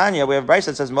 vehatanya, we have a brayso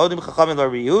that says modim chachamim lo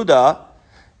Rabbi Yehuda.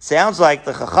 Sounds like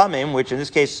the chachamim, which in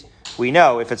this case we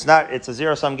know if it's not, it's a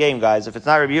zero-sum game, guys. If it's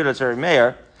not Rabbi Yehuda, it's Rabbi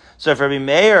Meir. So if Rabbi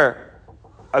Meir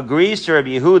agrees to Rabbi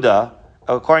Yehuda,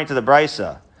 according to the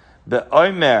Brisa,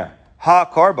 be'omer ha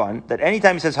korban, that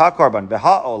anytime he says ha korban,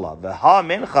 beha ola, beha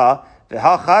mincha,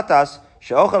 beha chatas,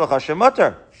 she'ochel lecha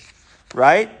shemuter.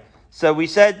 Right? So we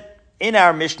said in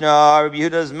our Mishnah, Rabbi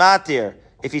Yehuda is matir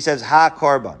if he says ha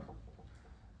korban.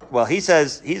 Well, he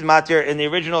says he's matir in the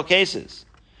original cases.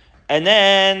 And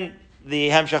then the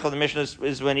hemshech of the Mishnah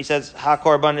is when he says ha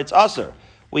korban, it's aser.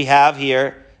 We have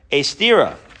here a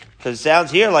stira. Because it sounds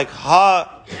here like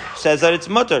ha says that it's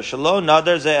mutter. Shalom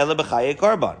nadar ze'ele b'chaye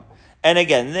korban. And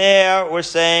again, there we're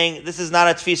saying this is not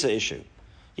a tfisa issue.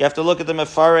 You have to look at the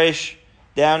Mefarish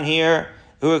down here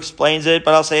who explains it,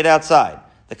 but I'll say it outside.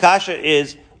 The kasha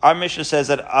is, our Mishnah says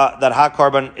that ha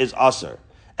korban is aser.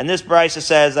 And this brisa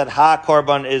says that ha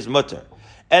korban is mutter.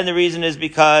 And the reason is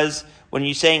because when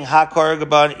you're saying ha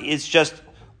korban, it's just,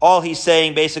 all he's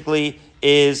saying basically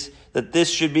is that this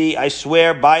should be, I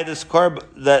swear by this korban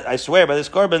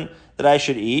that I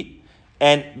should eat.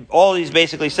 And all he's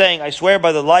basically saying, I swear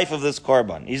by the life of this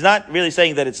korban. He's not really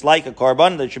saying that it's like a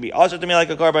korban, that it should be also to me like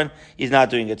a korban. He's not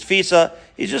doing it tfisa.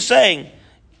 He's just saying,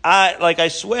 I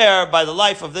swear by the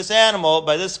life of this animal,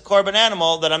 by this korban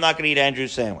animal, that I'm not going to eat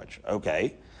Andrew's sandwich.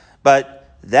 Okay.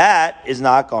 But that is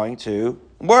not going to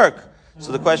work.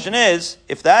 So the question is,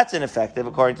 if that's ineffective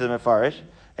according to the Mefarish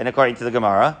and according to the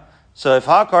Gemara, so if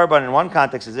ha korban in one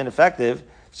context is ineffective,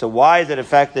 so why is it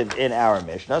effective in our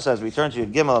Mishnah? So as we turn to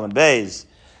Gimel and Beis,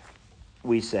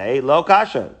 we say, lo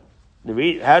kasha.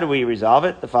 How do we resolve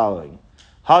it? The following.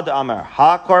 Ha da'amar,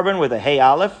 ha korban with a hey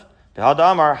aleph. Ha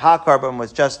da'amar, ha korban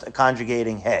with just a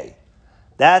conjugating hey.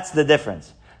 That's the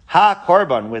difference. Ha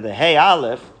korban with a hey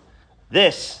aleph,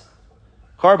 this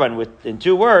korban in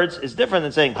two words is different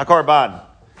than saying ha korban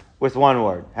with one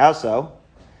word. How so?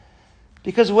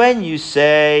 Because when you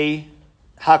say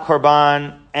ha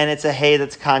korban and it's a hey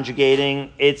that's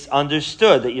conjugating, it's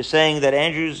understood that you're saying that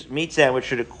Andrew's meat sandwich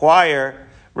should acquire,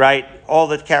 right, all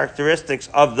the characteristics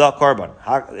of the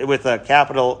korban with a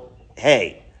capital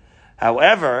hey.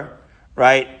 However,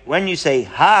 right, when you say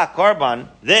ha korban,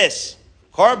 this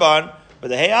korban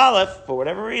with a hey aleph, for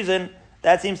whatever reason,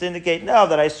 that seems to indicate no,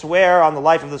 that I swear on the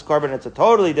life of this korban, it's a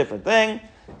totally different thing,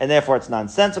 and therefore it's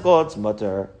nonsensical, it's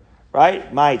mutter.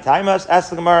 right? My taimas, ask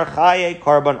the Gemara, chaye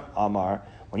korban amar.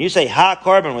 When you say ha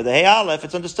korban with the hey aleph,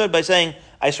 it's understood by saying,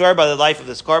 I swear by the life of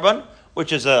this korban,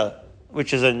 which is a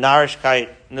narishkeit,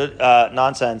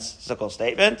 nonsensical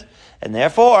statement, and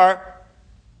therefore,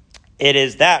 it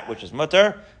is that which is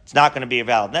mutter. It's not going to be a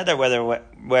valid neder,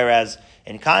 whereas,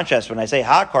 in contrast, when I say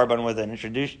ha korban with an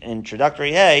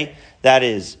introductory hey, that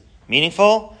is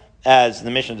meaningful, as the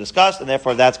Mishnah discussed, and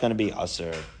therefore that's going to be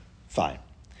asur. Fine.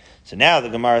 So now the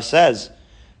Gemara says,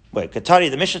 Katari,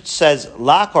 the Mishnah says,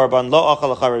 la korban lo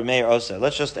achal achar meir osa.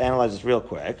 Let's just analyze this real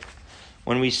quick.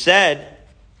 When we said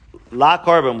la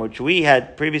korban, which we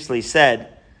had previously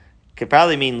said could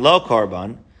probably mean lo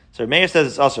korban, so Meir says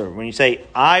it's asur. When you say,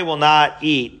 I will not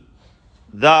eat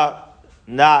the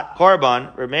not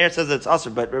korban, Meir says it's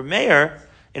asur. But Meir,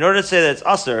 in order to say that it's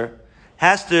asur,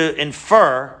 has to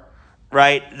infer,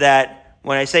 right, that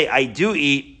when I say I do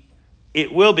eat,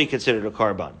 it will be considered a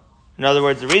korban. In other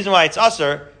words, the reason why it's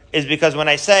asur is because when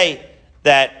I say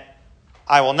that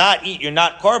I will not eat your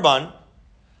not korban,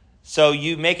 so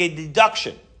you make a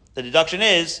deduction. The deduction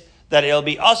is that it'll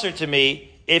be asur to me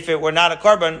if it were not a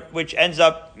korban, which ends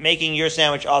up making your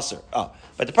sandwich asur.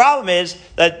 But the problem is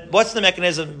that what's the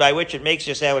mechanism by which it makes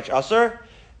your sandwich asur?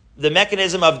 The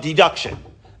mechanism of deduction.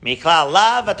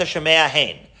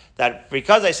 That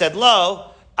because I said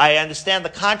lo, I understand the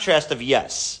contrast of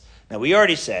yes. Now we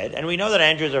already said, and we know that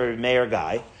Andrew's a mayor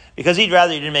guy, because he'd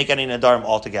rather you didn't make any nadarim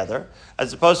altogether,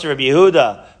 as opposed to Rabbi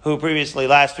Yehuda, who previously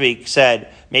last week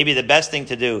said maybe the best thing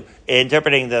to do,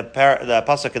 interpreting the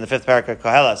pasuk in the 5th parak of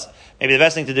Koheles, maybe the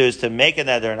best thing to do is to make a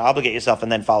neder and obligate yourself and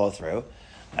then follow through.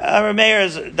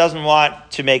 Rameir doesn't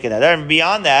want to make a neder, and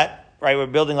beyond that, right, we're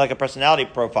building like a personality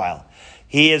profile.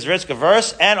 He is risk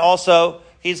averse, and also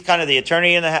he's kind of the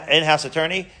attorney, in-house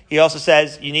attorney. He also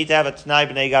says you need to have a Tanai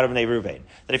b'nei Gad b'nei Ruvain.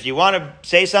 That if you want to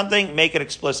say something, make it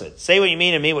explicit. Say what you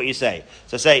mean and mean what you say.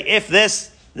 So say, if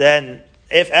this, then,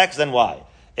 if X, then Y.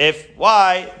 If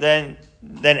Y, then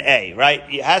A, right?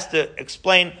 He has to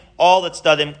explain all that's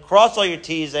done. Cross all your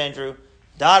T's, Andrew.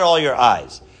 Dot all your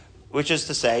I's. Which is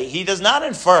to say, he does not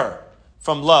infer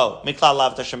from lo, miklal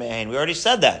lav tashamein. We already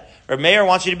said that. Rav Meir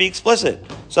wants you to be explicit.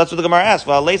 So that's what the Gemara asks.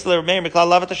 Well, Rav Meir miklal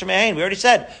lav tashamein. We already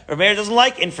said. Rav Meir doesn't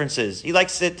like inferences. He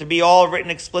likes it to be all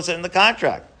written explicit in the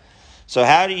contract. So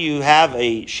how do you have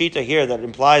a shita here that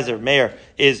implies that Rav Meir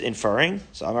is inferring?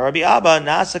 So Amar Rabbi Abba,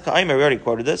 Nasa Ka'omer, we already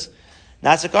quoted this.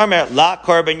 Nasa Ka'omer, la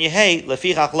korban yehei,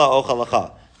 lefichach la ochal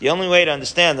lacha. The only way to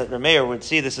understand that Rav Meir would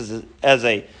see this as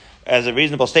a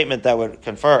reasonable statement that would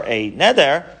confer a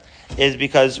neder is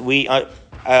because we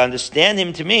understand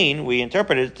him to mean, we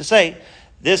interpret it to say,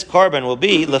 this korban will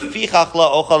be lefichach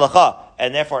la ochal lacha.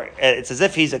 And therefore, it's as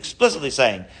if he's explicitly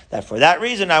saying that for that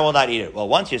reason I will not eat it. Well,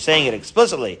 once you're saying it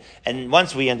explicitly, and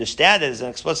once we understand it as an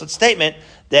explicit statement,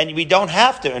 then we don't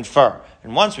have to infer.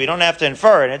 And once we don't have to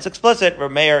infer and it's explicit,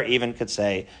 Rav Meir even could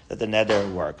say that the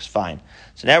neder works. Fine.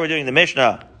 So now we're doing the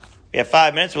Mishnah. We have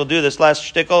 5 minutes. We'll do this last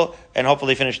shtickle and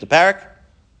hopefully finish the parak.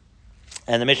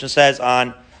 And the Mishnah says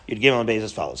on Yud Gimel Beis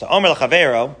as follows. So Omer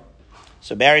l'chavero.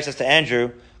 So Barry says to Andrew,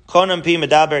 Konam pi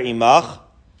medaber imach.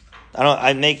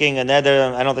 I'm making a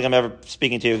neder. I don't think I'm ever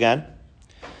speaking to you again.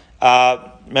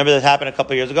 Remember that happened a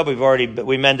couple of years ago.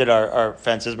 We mended our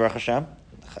fences, Baruch Hashem.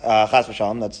 Chas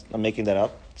v'shalom. I'm making that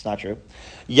up. It's not true.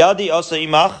 Yadi osa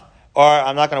imach, or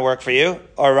I'm not going to work for you,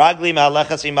 or ragli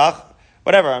ma'alechas imach,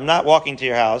 whatever. I'm not walking to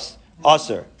your house.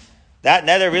 Osir. That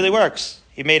neder really works.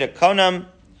 He made a konam,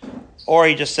 or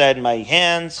he just said my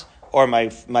hands or my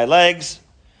legs.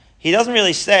 He doesn't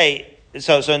really say.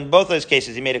 So in both those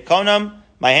cases, he made a konam.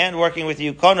 My hand working with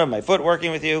you, konam, my foot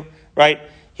working with you, right?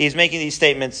 He's making these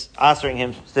statements, answering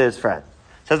him to his friend.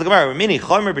 Says the Gemara,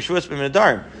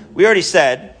 we already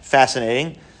said,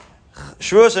 fascinating,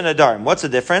 shvuos and nadarim. What's the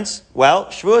difference? Well,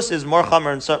 shvuos is more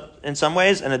chomer in some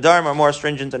ways, and nadarim are more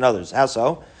stringent in others. How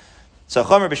so? So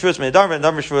chomer b'shvuos nadarim, and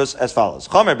nadarim b'shvuos as follows.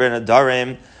 Chomer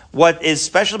b'nadarim, what is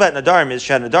special about nadarim is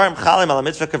shad nadarim chalim ala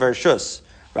mitzvah kaver shus,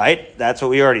 right? That's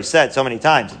what we already said so many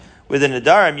times. With a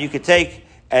nadarim, you could take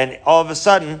and all of a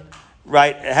sudden,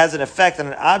 right, it has an effect on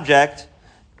an object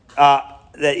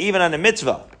that even on a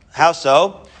mitzvah. How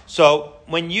so? So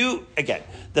when you, again,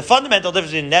 the fundamental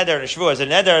difference between neder and a shvuah is a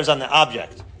neder is on the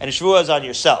object and a shvuah is on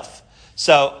yourself.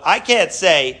 So I can't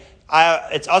say,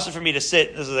 it's also for me to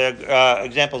sit, this is the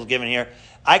examples given here,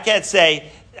 I can't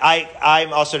say,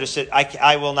 I'm also to sit,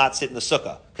 I will not sit in the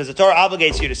sukkah. Because the Torah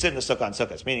obligates you to sit in the sukkah on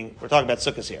sukkahs, meaning we're talking about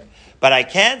sukkahs here. But I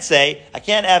can't say, I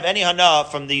can't have any hana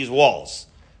from these walls.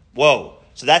 Whoa.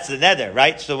 So that's the neder,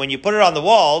 right? So when you put it on the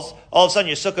walls, all of a sudden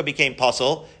your sukkah became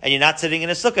puzzle, and you're not sitting in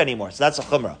a sukkah anymore. So that's a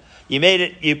chumrah.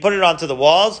 You put it onto the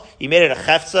walls, you made it a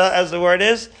chefza, as the word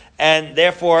is, and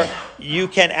therefore you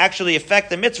can actually affect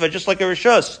the mitzvah just like a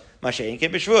rishus. Mashiach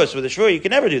can be shvuas. With a shvuah, you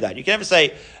can never do that. You can never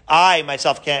say, I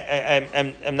myself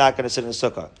am not going to sit in the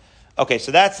sukkah. Okay,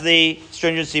 so that's the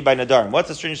stringency by nadarim. What's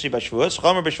the stringency by shvuas?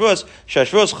 Chomer b'shvuas,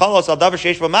 shashvuas chalos al davar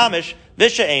sheish bo mamish,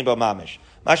 visha ein bo mamish.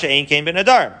 Masha ein came by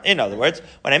nadarim. In other words,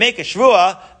 when I make a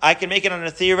shvuah, I can make it on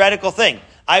a theoretical thing.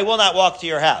 I will not walk to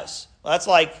your house. Well,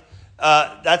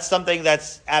 that's something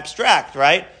that's abstract,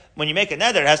 right? When you make a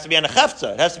neder, it has to be on a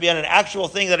chefza. It has to be on an actual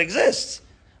thing that exists.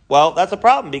 Well, that's a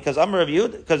problem because I'm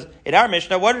reviewed. Because in our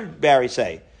Mishnah, what did Barry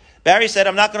say? Barry said,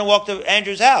 "I'm not going to walk to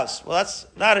Andrew's house." Well, that's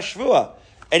not a shvuah.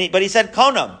 But he said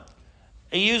konam.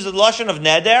 He used the lashon of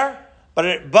neder,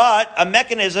 but a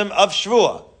mechanism of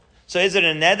shvuah. So is it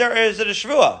a neder or is it a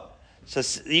shvuah? So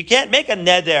you can't make a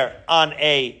neder on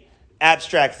a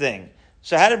abstract thing.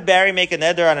 So how did Barry make a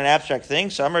neder on an abstract thing?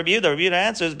 So I'm reviewed. The review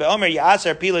answers, Be'omer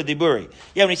Ya'aser Pila Diburi.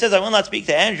 Yeah, when he says, I will not speak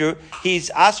to Andrew,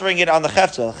 he's asering it on the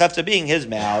chefza. The chefza being his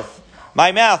mouth.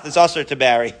 My mouth is aser to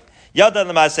Barry. Yadan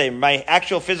L'maseh, my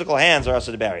actual physical hands are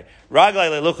aser to Barry.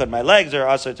 Raglai Le'luchad, my legs are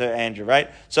aser to Andrew,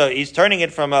 right? So he's turning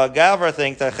it from a galva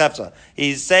thing to a chefza.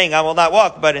 He's saying, I will not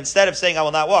walk, but instead of saying, I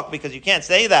will not walk, because you can't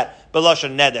say that,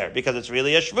 B'lashon neder, because it's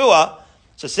really a shvuah.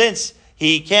 So since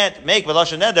he can't make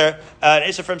B'lashon neder an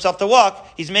issur for himself to walk,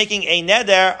 he's making a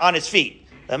neder on his feet.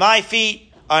 That my feet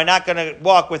are not going to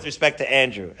walk with respect to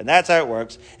Andrew. And that's how it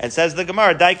works. And says the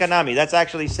Gemara, Daikanami. That's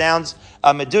actually sounds,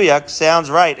 meduyak,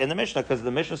 sounds right in the Mishnah, because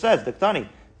the Mishnah says, Diktani,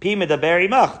 Pi medaber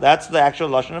imach. That's the actual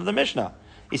lashon of the Mishnah.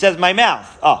 He says, my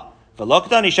mouth.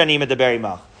 V'loktani shani medaber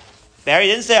imach. Barry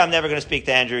didn't say, I'm never going to speak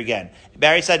to Andrew again.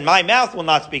 Barry said, my mouth will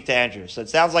not speak to Andrew. So it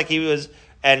sounds like he was...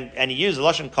 And he used the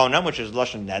lashon konam, which is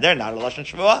lashon neder, not a lashon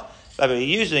shvuah. But by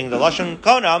using the lashon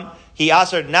konam, he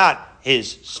asered not his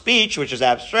speech, which is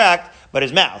abstract, but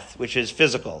his mouth, which is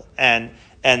physical, and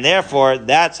therefore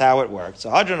that's how it works. So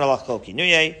hadron alach kol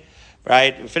kinuye,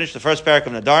 right? We finished the first parak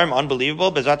of Nadarim,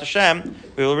 unbelievable. Bezrat Hashem,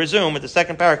 we will resume with the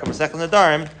second parak of the second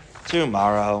Nadarim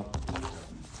tomorrow.